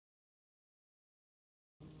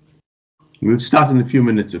We'll start in a few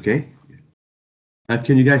minutes, okay?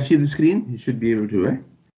 Can you guys see the screen? You should be able to, right?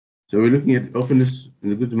 So we're looking at openness in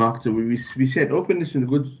the goods market. So we said openness in the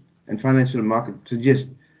goods and financial market suggests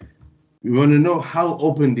we want to know how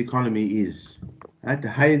open the economy is. Right? The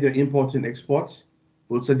higher the imports and exports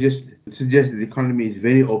will suggest that the economy is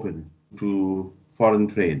very open to foreign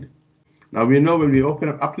trade. Now we know when we open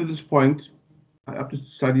up to this point, up to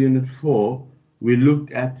study unit 4, we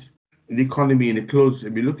looked at the economy in a closed.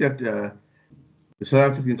 We looked at the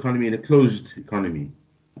South African economy in a closed economy,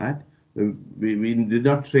 right? We did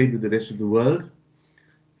not trade with the rest of the world,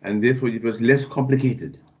 and therefore it was less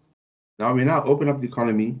complicated. Now we open up the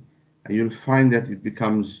economy, and you'll find that it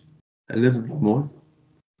becomes a little bit more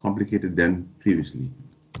complicated than previously.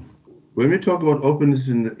 When we talk about openness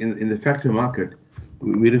in the factor market,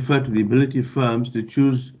 we refer to the ability of firms to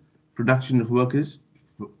choose production of workers,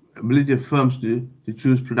 ability of firms to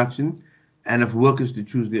choose production, and of workers to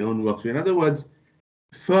choose their own work. So in other words,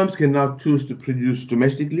 firms can now choose to produce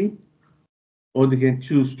domestically, or they can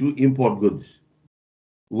choose to import goods.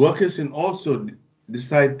 Workers can also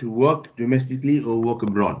decide to work domestically or work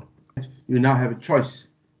abroad. You now have a choice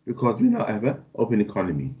because we now have an open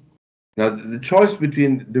economy. Now, the choice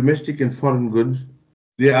between domestic and foreign goods,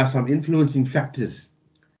 there are some influencing factors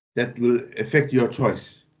that will affect your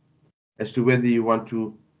choice as to whether you want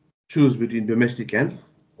to choose between domestic and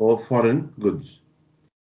or foreign goods.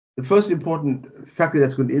 The first important factor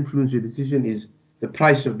that's going to influence your decision is the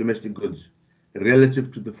price of domestic goods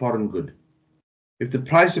relative to the foreign good. If the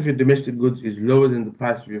price of your domestic goods is lower than the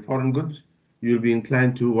price of your foreign goods, you'll be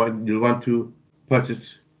inclined to want to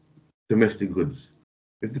purchase domestic goods.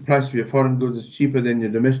 If the price of your foreign goods is cheaper than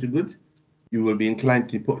your domestic goods, you will be inclined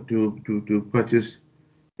to purchase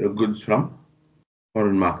your goods from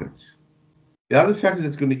foreign markets. The other factor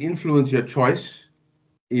that's going to influence your choice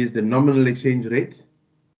is the nominal exchange rate,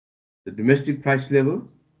 the domestic price level,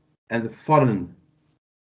 and the foreign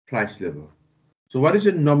price level. So what is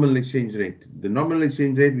a nominal exchange rate? The nominal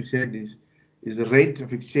exchange rate, we said, is the rate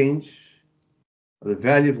of exchange of the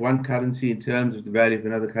value of one currency in terms of the value of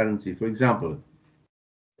another currency. For example,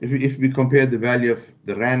 if we compare the value of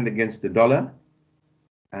the rand against the dollar,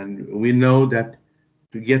 and we know that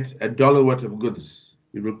to get a dollar worth of goods,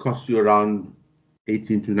 it will cost you around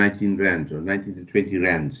 18 to 19 rands or 19 to 20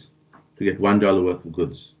 rands to get $1 worth of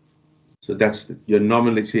goods. So that's your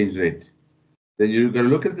nominal exchange rate. Then you've got to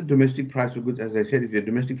look at the domestic price of goods. As I said, if your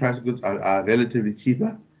domestic price of goods are relatively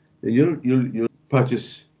cheaper, then you'll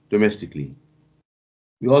purchase domestically.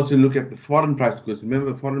 You also look at the foreign price of goods.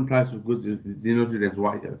 Remember, foreign price of goods is denoted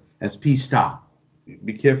as P star.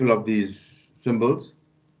 Be careful of these symbols.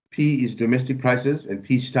 P is domestic prices and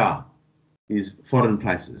P star is foreign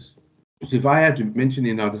prices. So if I had to mention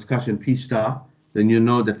in our discussion P star, then you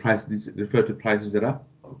know that prices refer to prices that are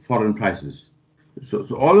foreign prices. So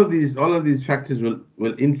all of these factors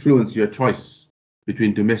will influence your choice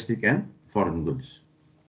between domestic and foreign goods.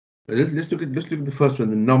 But let's look at the first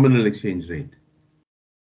one, the nominal exchange rate.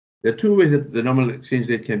 There are two ways that the nominal exchange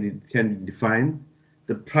rate can be defined: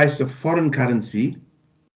 the price of foreign currency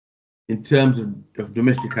in terms of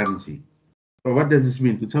domestic currency. Well, what does this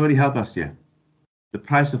mean? Could somebody help us here? The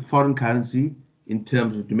price of foreign currency in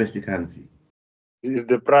terms of domestic currency. Is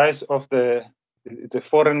the price of the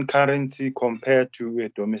foreign currency compared to a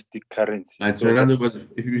domestic currency. Right, so in other words,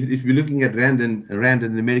 if you're looking at rand and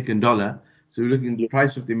the American dollar, so we're looking at the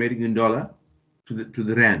price of the American dollar to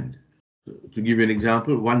the rand. So to give you an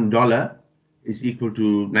example, $1 is equal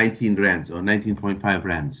to 19 rands or 19.5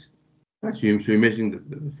 rands. Right, so you're measuring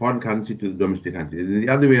the foreign currency to the domestic currency. And the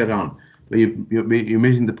other way around, where you're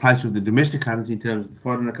measuring the price of the domestic currency in terms of the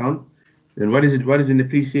foreign account. Then what is it? What is an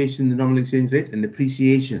appreciation in the nominal exchange rate? An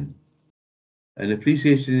appreciation. An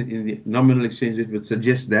appreciation in the nominal exchange rate would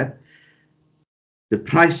suggest that the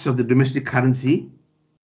price of the domestic currency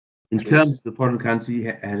in terms of the foreign currency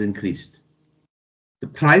has increased. The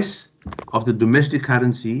price of the domestic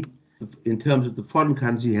currency in terms of the foreign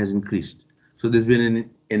currency has increased. So there's been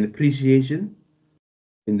an appreciation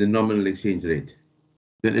in the nominal exchange rate.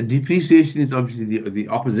 Then a depreciation is obviously the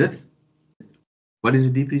opposite. What is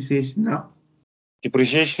a depreciation now?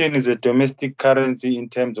 Depreciation is a domestic currency in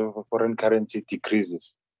terms of a foreign currency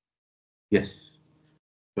decreases. Yes.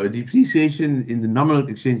 So a depreciation in the nominal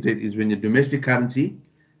exchange rate is when your domestic currency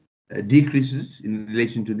decreases in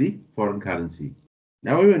relation to the foreign currency.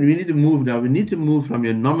 Now we need to move. Now we need to move from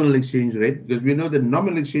your nominal exchange rate, because we know that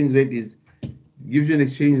nominal exchange rate gives you an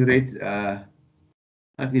exchange rate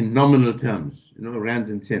not in nominal terms,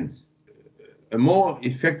 rands and cents. A more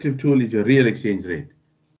effective tool is your real exchange rate.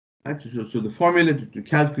 Right? So the formula to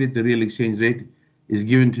calculate the real exchange rate is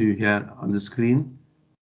given to you here on the screen.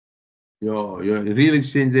 Your real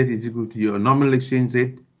exchange rate is equal to your nominal exchange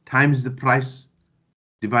rate times the price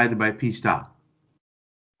divided by P star.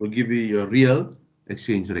 Will give you your real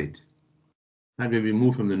exchange rate. That way we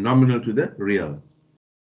move from the nominal to the real.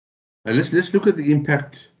 Now let's look at the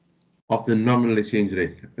impact of the nominal exchange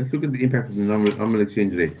rate. Let's look at the impact of the nominal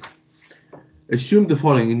exchange rate. Assume the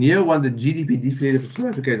following. In year one, the GDP deflated for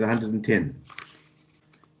South Africa is 110.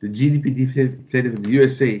 The GDP deflated for the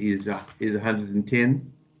USA is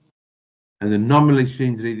 110. And the nominal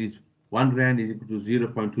exchange rate is 1 rand is equal to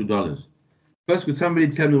 $0.2. First, could somebody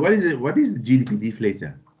tell me what is the GDP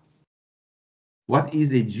deflator? What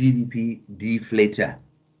is a GDP deflator?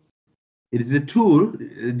 It is a tool.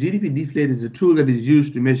 The GDP deflator is a tool that is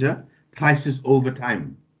used to measure prices over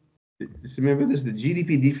time. Just remember this: the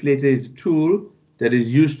GDP deflator is a tool that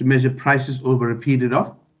is used to measure prices over a period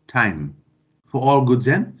of time for all goods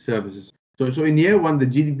and services. So in year one, the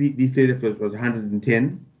GDP deflator was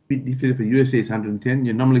 110. Deflator for USA is 110.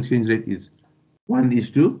 Your nominal exchange rate is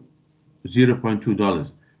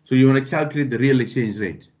 1:0.2. So you want to calculate the real exchange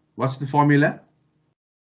rate. What's the formula?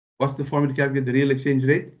 What's the formula to calculate the real exchange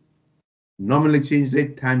rate? Nominal exchange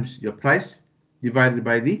rate times your price divided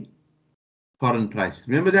by the foreign price.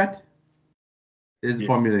 Remember that? There's the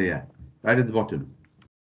formula here, right at the bottom.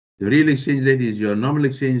 The real exchange rate is your nominal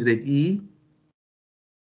exchange rate E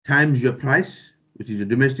times your price, which is your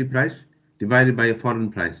domestic price, divided by a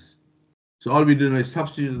foreign price. So all we do now is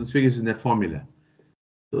substitute the figures in that formula.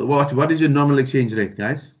 So what is your nominal exchange rate,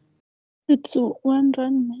 guys? It's 1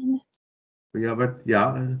 rand minus. Yeah, but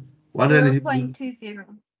 1 rand is 0.20.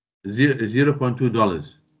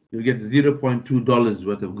 $0.2. You get $0.2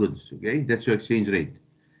 worth of goods. Okay, that's your exchange rate,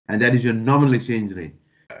 and that is your nominal exchange rate.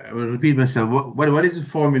 I will repeat myself. What is the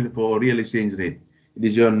formula for real exchange rate? It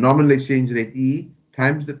is your nominal exchange rate E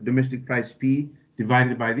times the domestic price P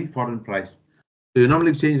divided by the foreign price. So your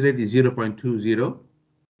nominal exchange rate is 0.20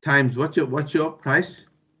 times what's your price?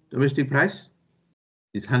 Domestic price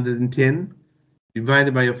is 110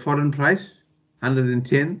 divided by your foreign price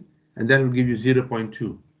 110, and that will give you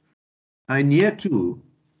 0.2. Now in year two,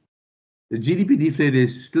 the GDP deflator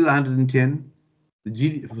is still 110.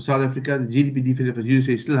 For South Africa, the GDP deflator for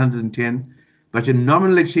USA is still 110, but your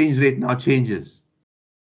nominal exchange rate now changes.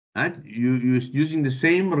 Right? You're using the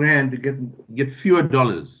same rand to get fewer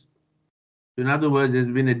dollars. So in other words, there's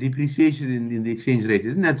been a depreciation in the exchange rate,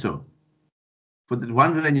 isn't that so? For the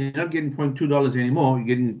 1 rand, you're not getting $0.2 anymore, you're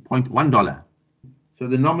getting $0.1. So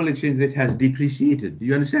the nominal exchange rate has depreciated. Do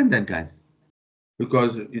you understand that, guys?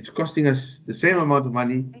 Because it's costing us the same amount of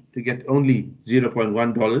money to get only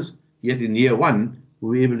 $0.1, yet in year one, we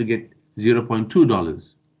were able to get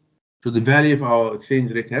 $0.2. So the value of our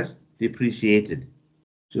exchange rate has depreciated.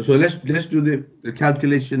 So let's do the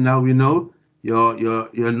calculation now. We know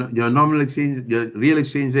your nominal exchange, your real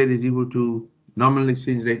exchange rate is equal to nominal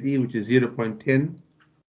exchange rate E, which is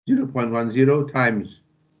 0.10 times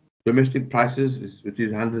domestic prices, which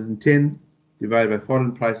is 110, divided by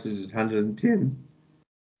foreign prices is 110,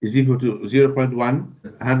 is equal to 0.1.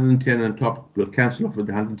 110 on top will cancel off with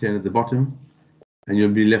the 110 at the bottom, and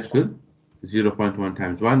you'll be left with 0.1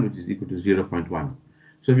 times 1, which is equal to 0.1.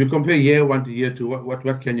 So if you compare year one to year two,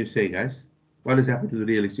 what can you say, guys? What has happened to the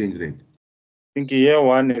real exchange rate? I think year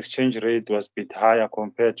one exchange rate was a bit higher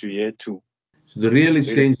compared to year two. So the real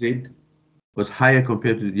exchange rate was higher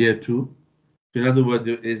compared to year two. So in other words,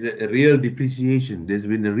 there is a real depreciation. There's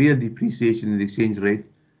been a real depreciation in the exchange rate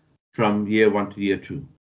from year one to year two.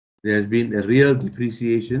 There has been a real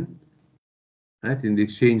depreciation, right, in the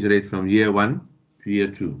exchange rate from year one to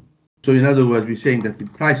year two. So in other words, we're saying that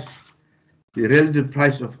the relative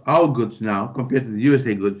price of our goods now compared to the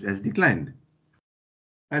USA goods has declined.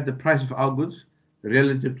 Right, the price of our goods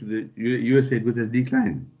relative to the USA goods has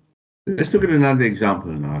declined. Let's look at another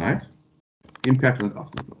example now, right? Impact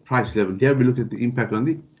of the price level. Here we look at the impact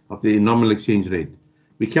of the nominal exchange rate.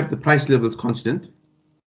 We kept the price levels constant,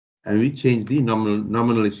 and we changed the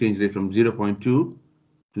nominal exchange rate from 0.2 to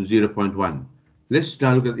 0.1. Let's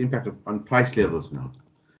now look at the impact on price levels now.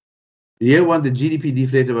 Year one, the GDP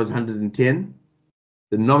deflator was 110.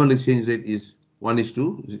 The nominal exchange rate is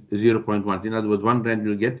 1:0.1. In other words, 1 rand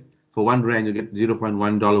you'll get, for 1 rand you get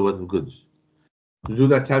 $0.1 worth of goods. To do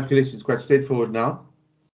that calculation, it's quite straightforward now.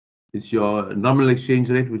 It's your nominal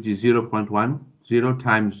exchange rate, which is 0.10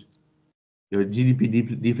 times your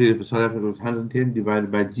GDP deflated for South Africa was 110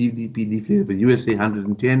 divided by GDP deflated for USA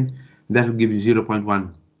 110. That will give you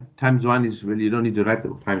 0.1. Times 1 is, well, you don't need to write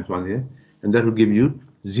the times 1 here. And that will give you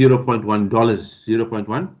 $0.1.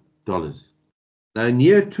 $0.1. Now in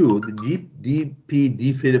year two, the GDP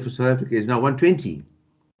deflated for South Africa is now 120.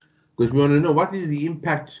 Because we want to know what is the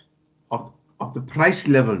impact of the price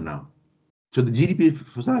level now. So the GDP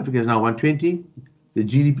for South Africa is now 120. The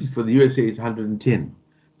GDP for the USA is 110.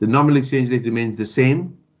 The nominal exchange rate remains the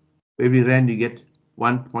same. For every rand you get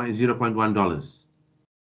 $0.1.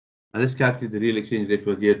 Now let's calculate the real exchange rate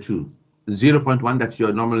for year 2. 0.1, that's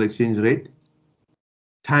your nominal exchange rate,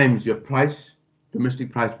 times your price,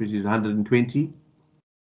 domestic price, which is 120,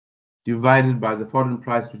 divided by the foreign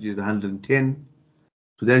price, which is 110.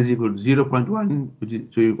 So that is equal to 0.1, which is,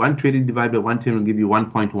 so 120 divided by 110 will give you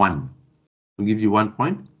 1.1. Will give you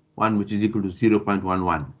 1.1, which is equal to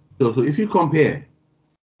 0.11. So if you compare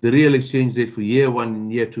the real exchange rate for year 1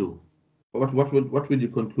 and year 2, what would you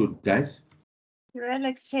conclude, guys? The real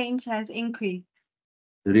exchange has increased.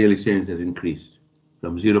 The real exchange has increased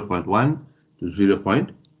from 0.1 to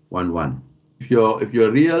 0.11. If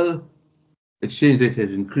your real exchange rate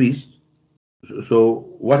has increased, so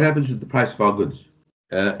what happens with the price of our goods?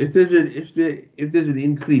 If there's an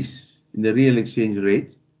increase in the real exchange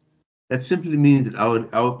rate, that simply means that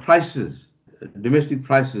our prices, domestic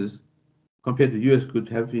prices, compared to US goods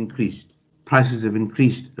have increased. Prices have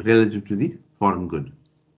increased relative to the foreign good.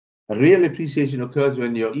 A real appreciation occurs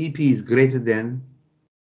when your EP is greater than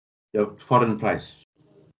your foreign price.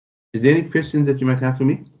 Is there any questions that you might have for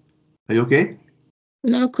me? Are you okay?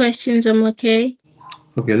 No questions, I'm okay.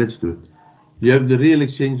 Okay, let's do it. You have the real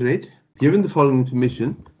exchange rate. Given the following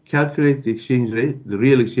information, calculate the exchange rate, the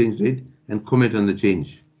real exchange rate, and comment on the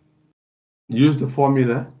change. Use the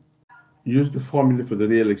formula for the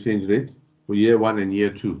real exchange rate for year 1 and year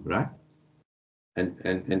 2, right?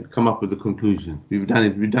 And come up with a conclusion. We've done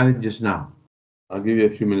it just now. I'll give you a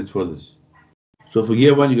few minutes for this. So for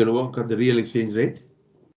year 1, you're going to work out the real exchange rate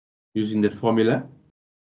using that formula,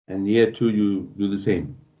 and year 2 you do the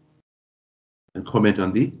same and comment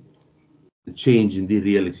on the change in the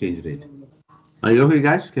real exchange rate. Are you okay,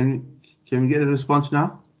 guys? Can we get a response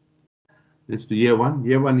now? Let's do year 1.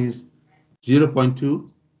 Year 1 is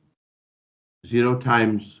 0.2, 0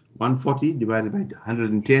 times 140 divided by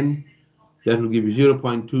 110. That will give you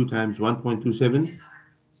 0.2 times 1.27,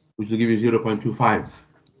 which will give you 0.25.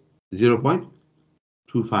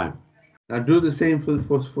 0.25. Now do the same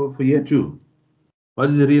for year 2. What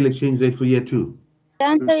is the real exchange rate for year 2? The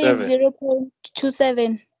answer is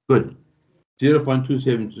 0.27. Good.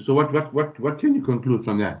 0.27. So what can you conclude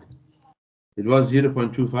from that? It was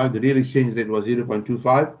 0.25. The real exchange rate was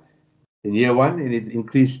 0.25 in year 1, and it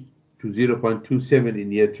increased to 0.27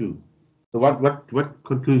 in year 2. So what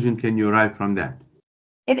conclusion can you arrive from that?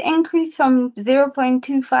 It increased from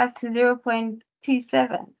 0.25 to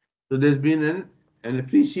 0.27. So there's been an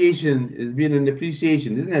appreciation. There's been an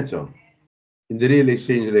appreciation, isn't that so? In the real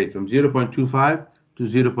exchange rate from 0.25 to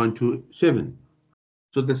 0.27.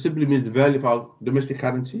 So that simply means the value of our domestic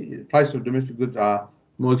currency, the price of domestic goods are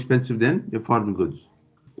more expensive than your foreign goods.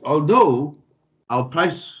 Although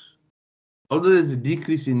there's a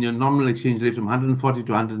decrease in your nominal exchange rate from 140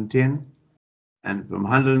 to 110 and from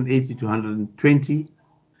 180 to 120,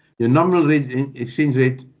 your nominal exchange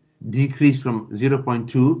rate decreased from 0.2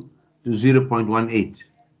 to 0.18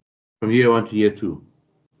 from year 1 to year 2.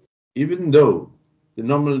 Even though the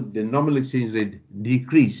nominal exchange rate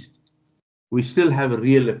decreased, we still have a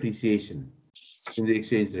real appreciation in the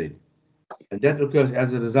exchange rate. And that occurs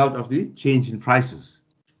as a result of the change in prices.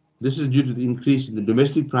 This is due to the increase in the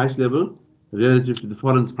domestic price level relative to the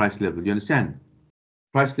foreign price level. You understand?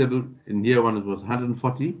 Price level in year 1 was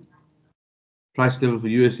 140. Price level for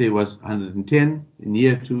USA was 110. In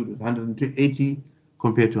year 2, it was 180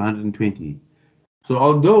 compared to 120. So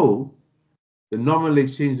although the nominal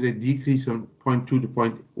exchange rate decreased from 0.2 to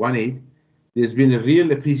 0.18, there's been a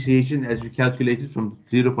real appreciation as we calculated from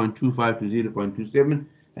 0.25 to 0.27,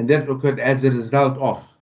 and that occurred as a result of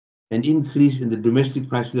an increase in the domestic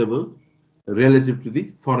price level relative to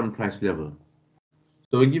the foreign price level.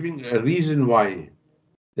 So we're giving a reason why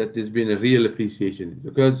that there's been a real appreciation,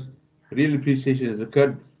 because real appreciation has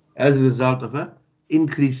occurred as a result of an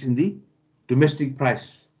increase in the domestic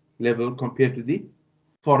price level compared to the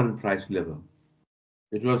foreign price level.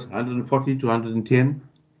 It was 140 to 110.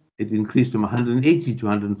 It increased from 180 to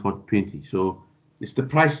 120. So it's the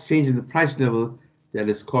price change in the price level that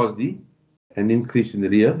has caused an increase in the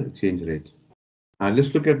real exchange rate. Now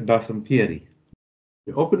let's look at some theory.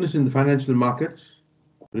 The openness in the financial markets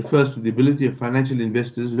refers to the ability of financial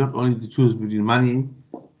investors not only to choose between money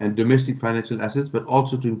and domestic financial assets, but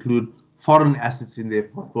also to include foreign assets in their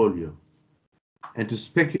portfolio and to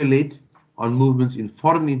speculate on movements in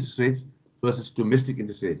foreign interest rates versus domestic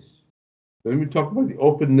interest rates. When we talk about the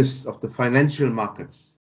openness of the financial markets,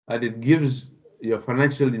 it gives your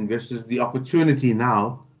financial investors the opportunity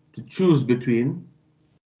now to choose between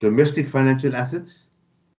domestic financial assets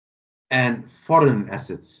and foreign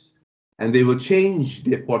assets. and they will change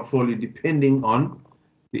their portfolio depending on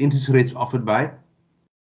the interest rates offered by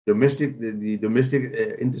the domestic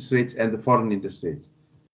interest rates and the foreign interest rates.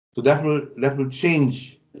 So that will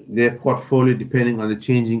change their portfolio depending on the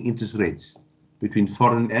changing interest rates between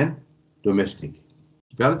foreign and domestic.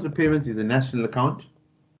 Balance of payments is a national account.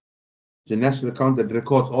 It's a national account that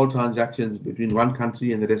records all transactions between one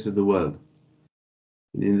country and the rest of the world.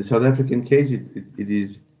 In the South African case, it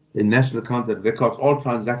is a national account that records all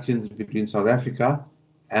transactions between South Africa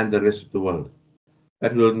and the rest of the world.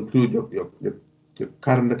 That will include your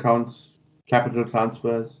current accounts, capital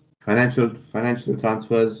transfers, financial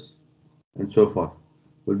transfers, and so forth.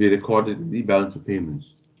 Will be recorded in the balance of payments.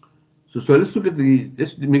 So let's look at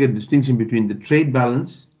let's make a distinction between the trade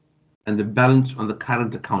balance and the balance on the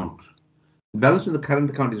current account. The balance on the current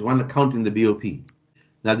account is one account in the BOP.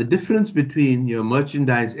 Now the difference between your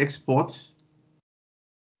merchandise exports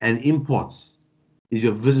and imports is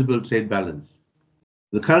your visible trade balance.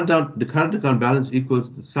 The current account balance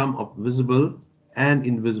equals the sum of visible and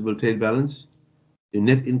invisible trade balance, your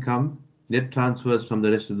net income, net transfers from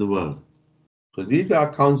the rest of the world. So these are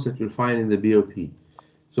accounts that you'll find in the BOP.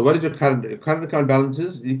 So what is your current account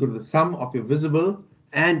balances? Equal to the sum of your visible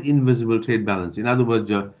and invisible trade balance. In other words,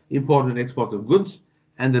 your import and export of goods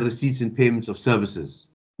and the receipts and payments of services.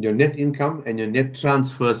 Your net income and your net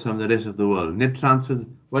transfers from the rest of the world. Net transfers,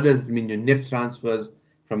 what does it mean, your net transfers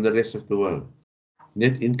from the rest of the world?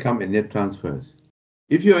 Net income and net transfers.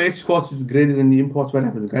 If your exports is greater than the imports, what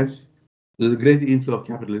happens, guys? There's a greater inflow of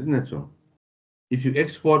capital, isn't that so? If you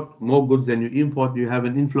export more goods than you import, you have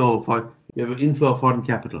an inflow of foreign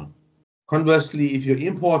capital. Conversely, if your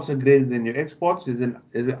imports are greater than your exports, there's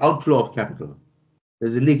an outflow of capital.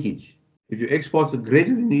 There's a leakage. If your exports are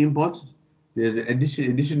greater than your imports, there's an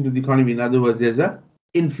addition to the economy. In other words, there's an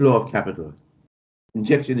inflow of capital,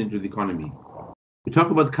 injection into the economy. We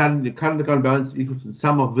talk about the current account balance equals to the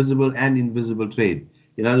sum of visible and invisible trade.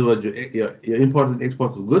 In other words, your import and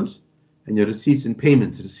export of goods and your receipts and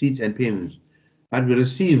payments. And we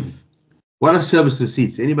receive. What are service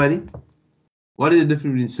receipts? Anybody? What is the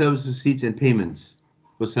difference between service receipts and payments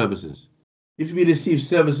for services? If we receive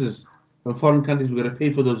services from foreign countries, we're going to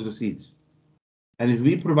pay for those receipts. And if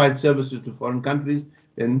we provide services to foreign countries,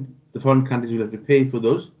 then the foreign countries will have to pay for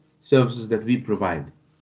those services that we provide.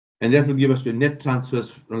 And that will give us your net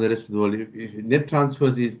transfers from the rest of the world. If net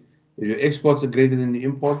transfers is, if your exports are greater than the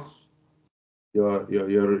imports, your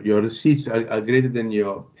receipts are greater than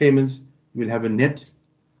your payments, you will have a net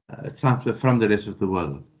transfer from the rest of the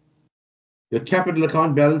world. Your capital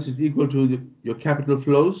account balance is equal to your capital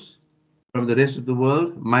flows from the rest of the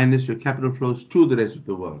world minus your capital flows to the rest of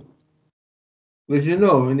the world. Because you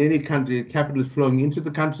know, in any country, capital is flowing into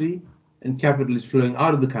the country and capital is flowing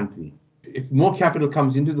out of the country. If more capital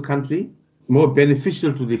comes into the country, more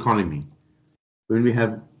beneficial to the economy. When we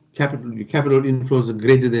have capital, your capital inflows are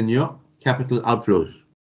greater than your capital outflows.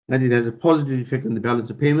 That it has a positive effect on the balance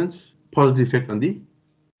of payments, positive effect on the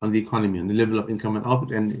economy, on the level of income and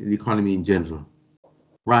output and the economy in general.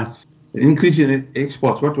 Right. An increase in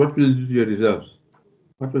exports, what will do to your reserves?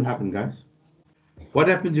 What will happen, guys? What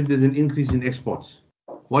happens if there's an increase in exports?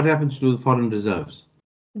 What happens to the foreign reserves?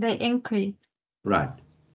 They increase. Right.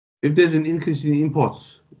 If there's an increase in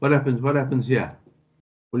imports, what happens? What happens here?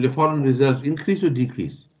 Will your foreign reserves increase or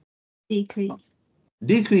decrease? Decrease.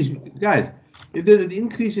 Decrease, guys. If there's an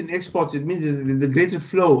increase in exports, it means there's a greater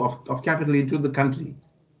flow of capital into the country.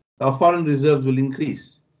 Our foreign reserves will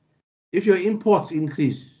increase. If your imports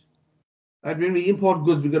increase, right, when we import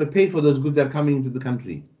goods, we've got to pay for those goods that are coming into the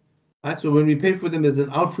country. Right, so when we pay for them, there's an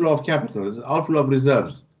outflow of capital, there's an outflow of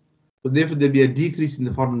reserves. So therefore, there'll be a decrease in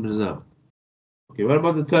the foreign reserve. Okay, what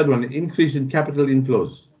about the third one? An increase in capital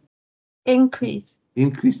inflows. Increase.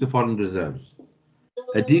 Increase the foreign reserves.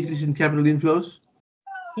 A decrease in capital inflows.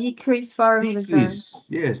 Decrease foreign reserves.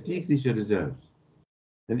 Yes, decrease your reserves.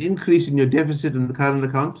 An increase in your deficit in the current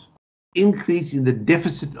account. Increase in the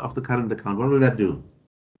deficit of the current account. What will that do?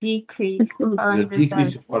 Decrease foreign reserves.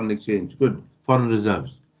 Decrease of foreign exchange. Good. Foreign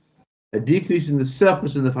reserves. A decrease in the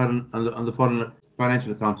surplus in the foreign on the foreign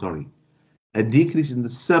financial account. Sorry. A decrease in the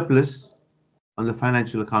surplus on the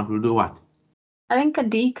financial account will do what? I think a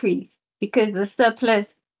decrease because the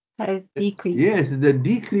surplus has decreased. Yes, the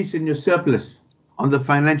decrease in your surplus on the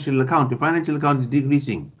financial account. Your financial account is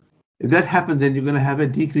decreasing. If that happens, then you're going to have a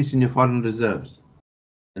decrease in your foreign reserves.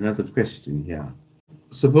 Another question here.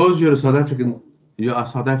 Suppose you're South African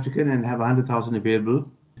and have 100,000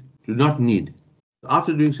 available, do not need.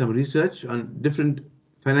 After doing some research on different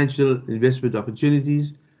financial investment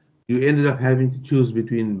opportunities, you ended up having to choose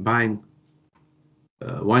between buying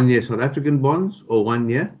 1 year South African bonds or 1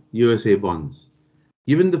 year USA bonds.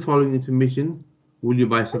 Given the following information, will you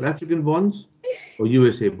buy South African bonds or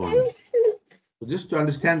USA bonds? So just to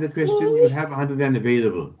understand the question, you have 100 Rand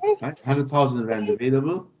available, right? 100,000 Rand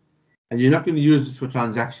available, and you're not going to use this for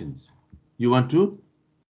transactions. You want to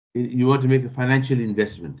make a financial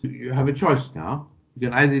investment. You have a choice now. You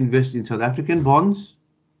can either invest in South African bonds,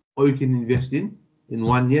 or you can invest in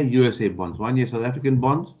 1 year USA bonds, 1 year South African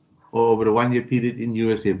bonds, or over a 1 year period in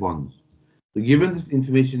USA bonds. So given this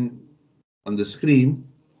information on the screen,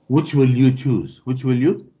 which will you choose? Which will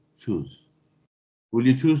you choose? Will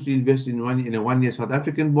you choose to invest in a 1 year South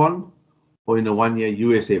African bond or in a 1 year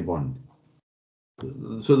USA bond?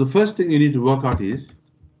 So the first thing you need to work out is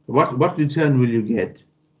what return will you get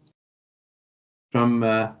from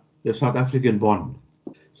your South African bond?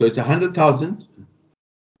 So it's 100,000,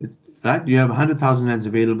 right? You have 100,000 rands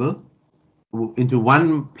available into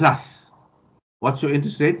 1 plus. What's your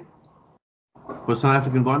interest rate for South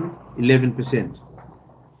African bond? 11%.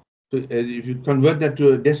 So if you convert that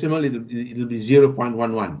to a decimal, it'll be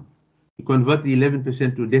 0.11. You convert the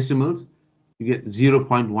 11% to decimals, you get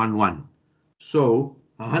 0.11. So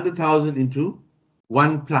 100,000 into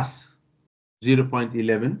 1 plus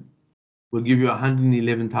 0.11 will give you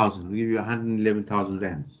 111,000. Will give you 111,000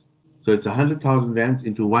 rands. So it's 100,000 rands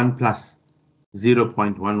into 1 plus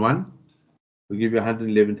 0.11 will give you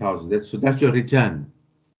 111,000. So that's your return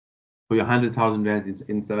for your 100,000 rands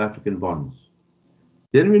in South African bonds.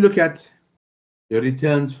 Then we look at your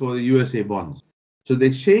returns for the USA bonds. So the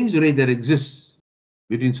exchange rate that exists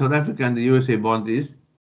between South Africa and the USA bond is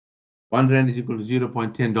 1 Rand is equal to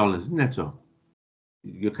 $0.10, isn't that so?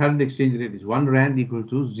 Your current exchange rate is 1 Rand equal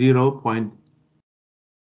to $0.10.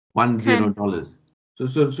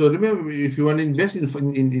 So remember, if you want to invest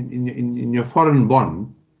in your foreign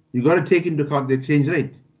bond, you got to take into account the exchange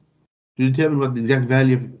rate to determine what the exact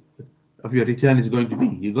value of your return is going to be.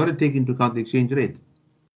 You got to take into account the exchange rate.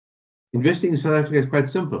 Investing in South Africa is quite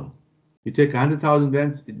simple. You take 100,000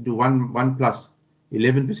 rands into 1 plus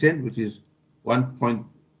 11%, which is 0.11,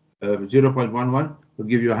 will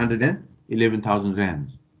give you 111,000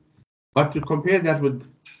 rands. But to compare that with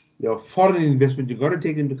your foreign investment, you've got to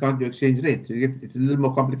take into account your exchange rate. So it's a little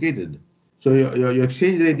more complicated. So your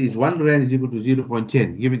exchange rate is 1 Rand is equal to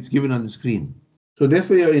 0.10. It's given on the screen. So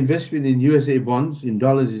therefore, your investment in USA bonds in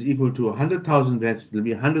dollars is equal to 100,000 rands. It will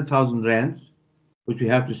be 100,000 rands, which we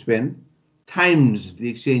have to spend, times the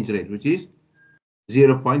exchange rate, which is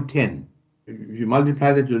 0.10. If you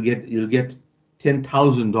multiply that, you'll get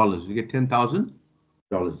 $10,000. You get $10,000.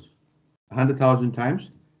 100,000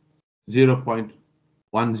 times 0.10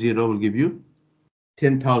 will give you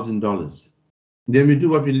 $10,000. Then we do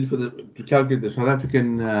what we did to calculate the South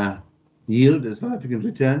African yield, the South African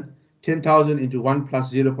return. 10,000 into 1 plus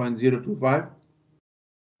 0.025,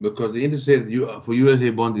 because the interest rate for USA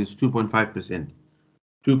bonds is 2.5%.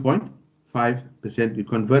 2.5%. You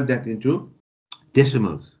convert that into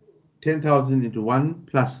decimals. 10,000 into 1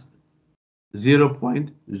 plus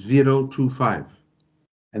 0.025,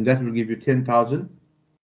 and that will give you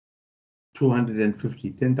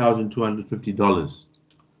 $10,250.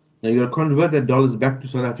 Now you got to convert that dollars back to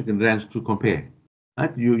South African rands to compare.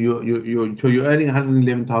 Right? So you're earning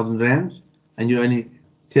 111,000 rands and you're earning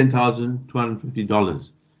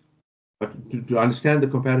 $10,250. But to understand the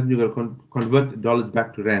comparison, you got to convert the dollars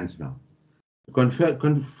back to rands now.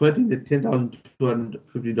 Converting the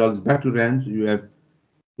 $10,250 back to rands, you have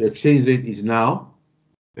the exchange rate is now,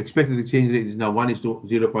 expected exchange rate is now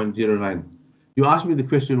 1:0.09. You asked me the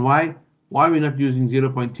question, why are we not using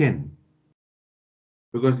 0.10?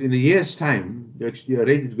 Because in a year's time, your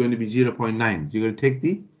rate is going to be 0.9. So you're going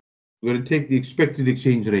to take the expected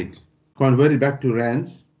exchange rate, convert it back to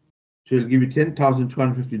rands, so it'll give you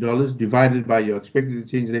 $10,250 divided by your expected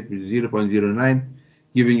exchange rate, which is 0.09,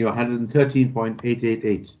 giving you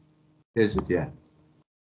 113.888. There's it there.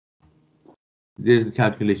 There's the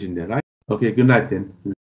calculation there, right? Okay, good night then.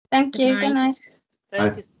 Thank you. Good night.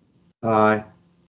 Thank you. Bye.